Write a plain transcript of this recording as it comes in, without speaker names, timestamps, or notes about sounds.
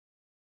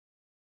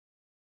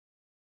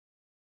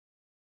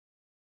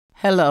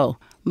Hello,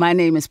 my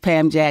name is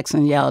Pam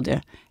Jackson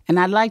Yelder, and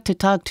I'd like to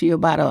talk to you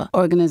about an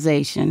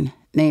organization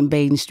named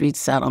Baden Street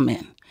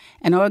Settlement,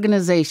 an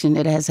organization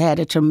that has had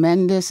a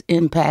tremendous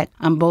impact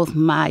on both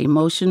my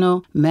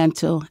emotional,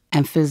 mental,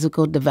 and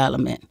physical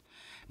development.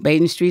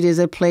 Baden Street is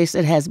a place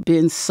that has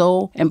been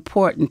so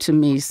important to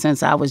me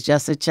since I was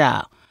just a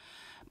child.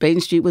 Baden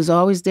Street was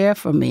always there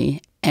for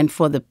me, and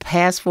for the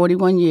past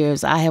 41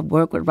 years, I have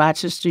worked with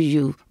Rochester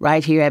youth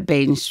right here at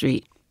Baden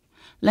Street.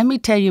 Let me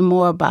tell you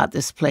more about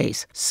this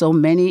place so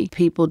many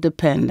people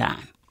depend on.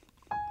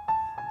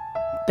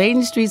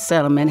 Baden Street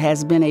Settlement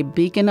has been a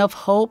beacon of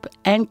hope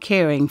and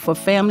caring for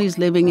families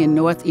living in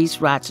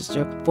Northeast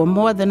Rochester for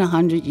more than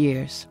 100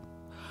 years.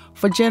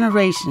 For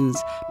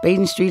generations,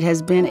 Baden Street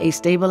has been a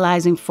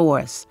stabilizing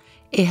force,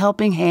 a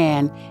helping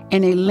hand,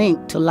 and a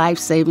link to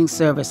life-saving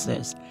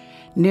services.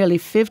 Nearly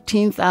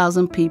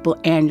 15,000 people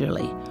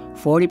annually,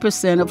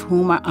 40% of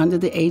whom are under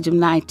the age of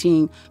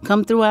 19,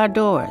 come through our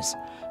doors.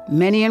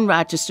 Many in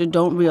Rochester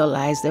don't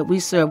realize that we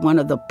serve one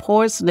of the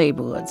poorest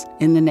neighborhoods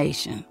in the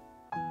nation.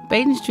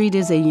 Baden Street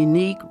is a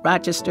unique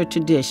Rochester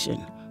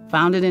tradition,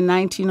 founded in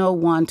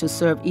 1901 to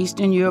serve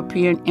Eastern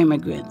European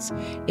immigrants.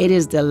 It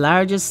is the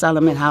largest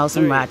settlement house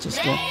in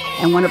Rochester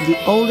and one of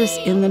the oldest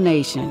in the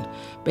nation.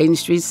 Baden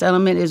Street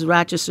Settlement is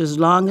Rochester's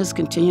longest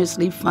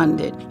continuously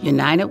funded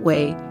United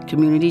Way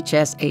community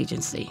chest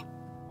agency.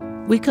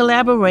 We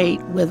collaborate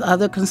with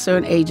other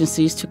concerned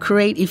agencies to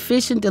create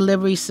efficient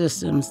delivery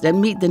systems that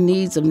meet the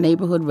needs of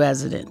neighborhood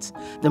residents,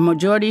 the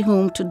majority of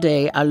whom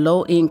today are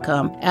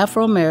low-income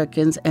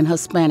Afro-Americans and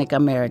Hispanic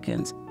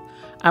Americans.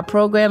 Our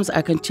programs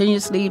are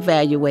continuously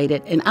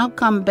evaluated and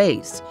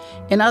outcome-based.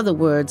 In other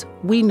words,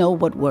 we know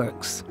what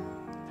works.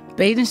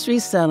 Baden Street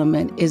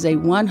Settlement is a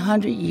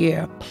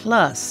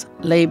 100-year-plus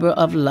labor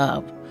of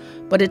love.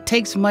 But it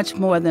takes much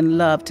more than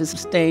love to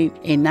sustain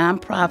a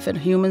nonprofit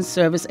human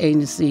service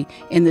agency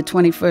in the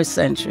 21st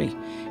century.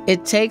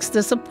 It takes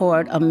the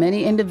support of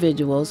many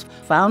individuals,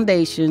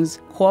 foundations,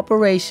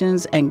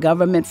 corporations, and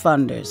government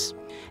funders.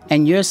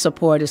 And your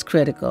support is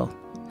critical.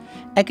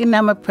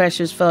 Economic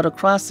pressures felt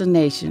across the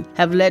nation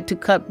have led to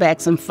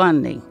cutbacks in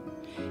funding.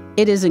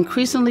 It is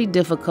increasingly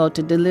difficult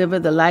to deliver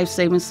the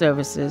life-saving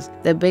services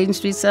that Baden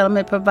Street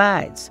Settlement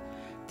provides.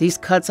 These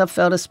cuts are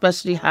felt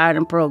especially hard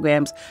in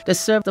programs that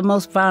serve the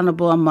most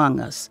vulnerable among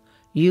us: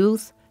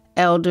 youth,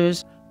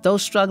 elders,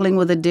 those struggling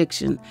with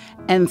addiction,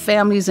 and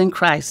families in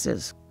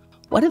crisis.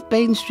 What if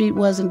Baden Street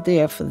wasn't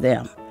there for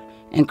them?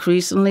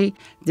 Increasingly,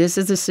 this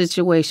is the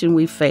situation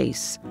we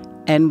face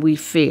and we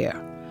fear.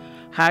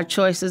 Hard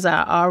choices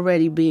are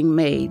already being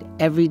made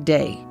every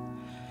day.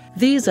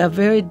 These are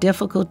very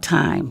difficult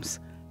times.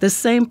 The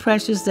same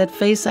pressures that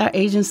face our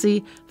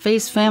agency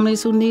face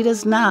families who need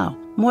us now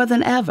more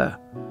than ever.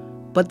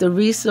 But the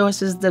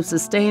resources that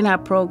sustain our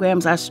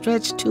programs are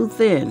stretched too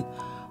thin.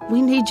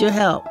 We need your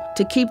help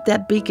to keep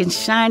that beacon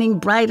shining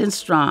bright and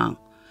strong.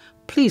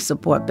 Please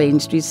support Baden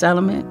Street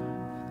Settlement.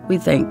 We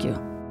thank you.